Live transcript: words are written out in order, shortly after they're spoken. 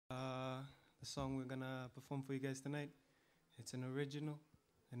the song we're gonna perform for you guys tonight. It's an original.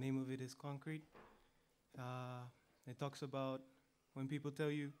 The name of it is Concrete. It talks about when people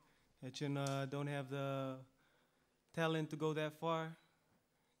tell you that you don't have the talent to go that far.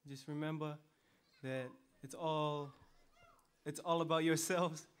 Just remember that it's all about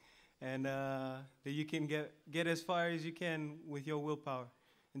yourselves, and that you can get as far as you can with your willpower,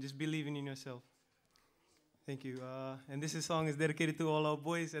 and just believing in yourself. Thank you. And this song is dedicated to all our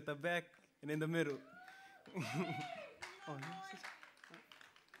boys at the back and in the middle. Oh,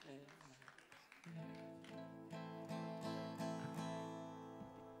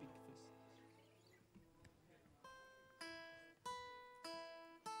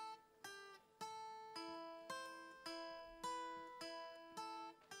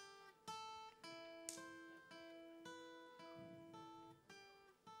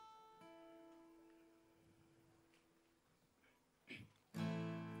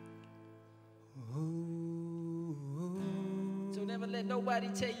 So never let nobody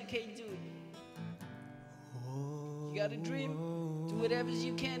tell you can't do it. You got a dream, do whatever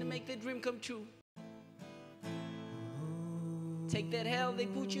you can to make that dream come true. Take that hell they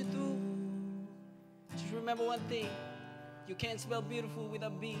put you through. Just remember one thing, you can't spell beautiful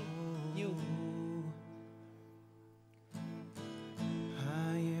without being you.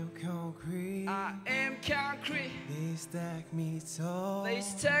 I am concrete. I am concrete. They stack me tall. They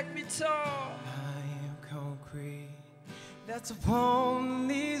stack me tall. I am concrete. That's upon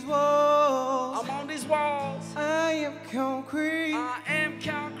these walls. I'm on these walls. I am concrete. I am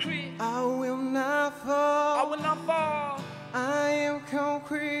concrete. I will not fall. I will not fall. I am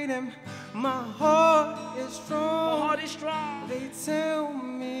concrete and my heart is strong. My heart is strong. They tell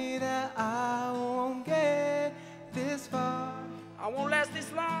me that I won't get this far. I won't last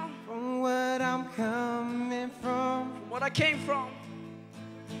this long. From what I'm coming from. From what I came from.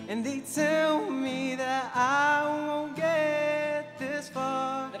 And they tell me that I won't get this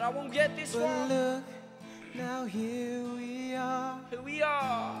far. That I won't get this but far. Look, now here we are. Here we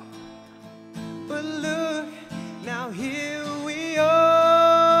are. But look, now here we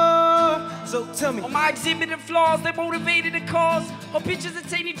are. So tell me. On my exhibited flaws, they motivated the cause. Or pictures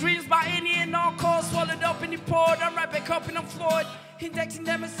attaining dreams by any and all costs. Swallowed up and poured, I'm right back up and I'm floored. Indexing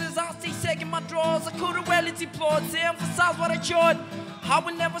nemesis, I'll stay second my drawers. I could have well deplored to emphasize what I jawed. I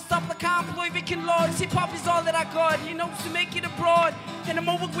will never stop like I employ vacant lords. Hip-hop is all that I got, he knows to make it abroad. And I'm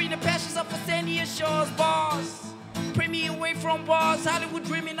over greener passions up for sandier shores. Bars, pray me away from bars. Hollywood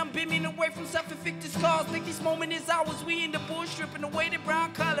dreaming, I'm beaming away from self-inflicted scars. Think this moment is ours, we in the bush stripping away the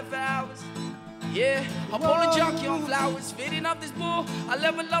brown color for hours. Yeah, I'm pulling junkie on flowers, fitting up this bull. I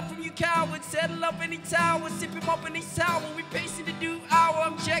level up from you cowards, settle up any tower, sip him up in this tower. We pacing the due hour,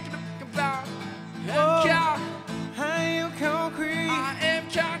 I'm checking the fucking power. I am concrete. I am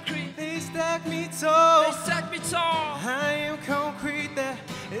concrete. They stack me tall. They stack me tall. I am concrete that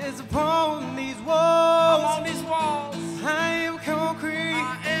is upon these walls. I'm on these walls. I am concrete.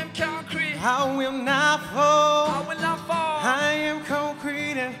 I am concrete. I will not fall. I will not fall. I am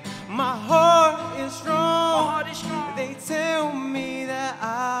concrete and my heart is strong. My heart is strong. They tell me that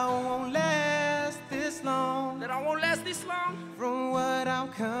I won't last this long. That I won't last this long. From what I'm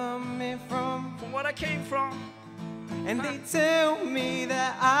coming from. From what I came from. And they tell me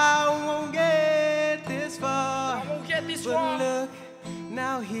that I won't get this far. I won't get this but far. Look,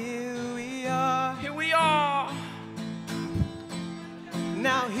 now here we are. Here we are.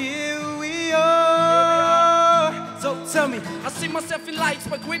 Now here we are. So tell me. I see myself in lights,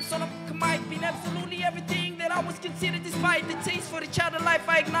 my grips on a mic been absolutely everything that I was considered. Despite the taste for the child of life,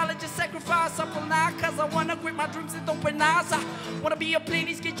 I acknowledge a sacrifice. I pull now cause I wanna grip my dreams and open eyes. I wanna be a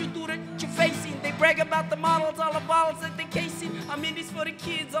playlist, get you through that you're facing. They brag about the models, all the bottles that they casing. I'm in this for the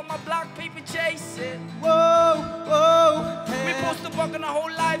kids on my block, paper chasing. Whoa, whoa. We post the buck on our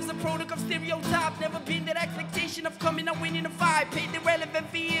whole lives, a product of stereotype. Never been that expectation of coming and winning a fight. Paid the relevant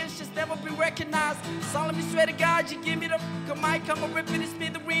fears, just never been recognized. Solemnly swear to God, you give me the mic, I'm a ripping and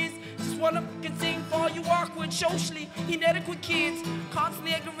smithereens. Just wanna fucking sing for all you awkward, socially inadequate kids.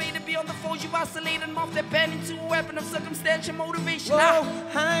 Constantly aggravated, beyond the foes you isolate and off their pen into a weapon of circumstantial motivation. Whoa,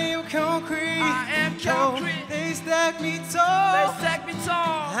 I am concrete. I am concrete. Oh, they stack me tall. They stack me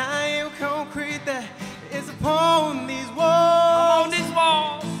tall. I am concrete that is upon these walls. I'm on these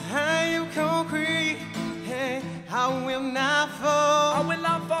walls. I am concrete. Hey, I will not fall. I will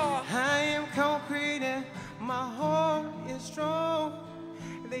not fall. I am concrete and my heart is strong.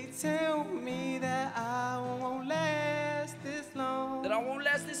 They tell me that I won't last this long. That I won't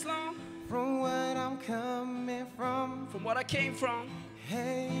last this long. From what I'm coming from. From what I came from.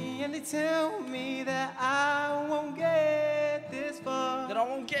 Hey, and they tell me that I won't get this this far. that I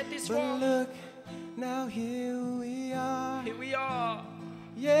won't get this But far. look, now here we are. Here we are.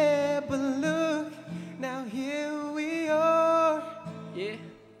 Yeah, but look, now here we are. Yeah.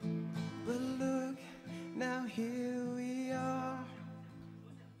 But look, now here we are.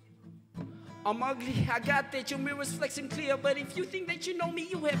 I'm ugly, I got that, your mirror's flexing clear. But if you think that you know me,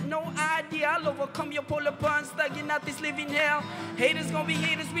 you have no idea. I'll overcome your polar buns, thugging out this living hell. Haters gonna be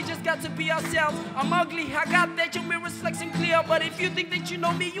haters, we just got to be ourselves. I'm ugly, I got that, your mirror's flexing clear. But if you think that you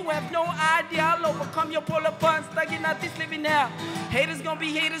know me, you have no idea. I'll overcome your polar buns, thugging out this living hell. Haters gonna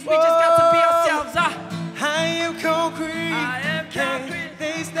be haters, we just got to be ourselves. I am concrete. I am concrete.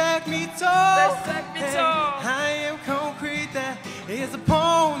 They stack me tall. They stack me tall. I am concrete that is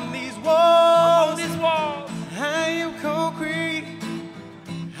upon these walls. On these walls. I am concrete.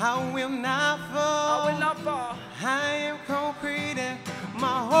 I will not fall. I will not fall. I am concrete and my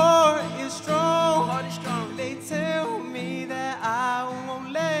heart is strong. My heart is strong. They tell me that I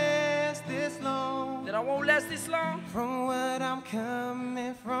won't last this long. That I won't last this long. From what I'm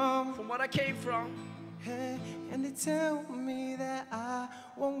coming from. From what I came from. And they tell me that I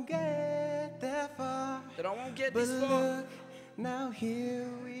won't get that far. That I won't get But this far. look, now here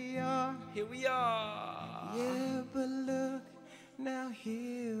we are. Here we are. Yeah, but look, now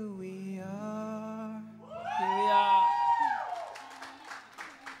here we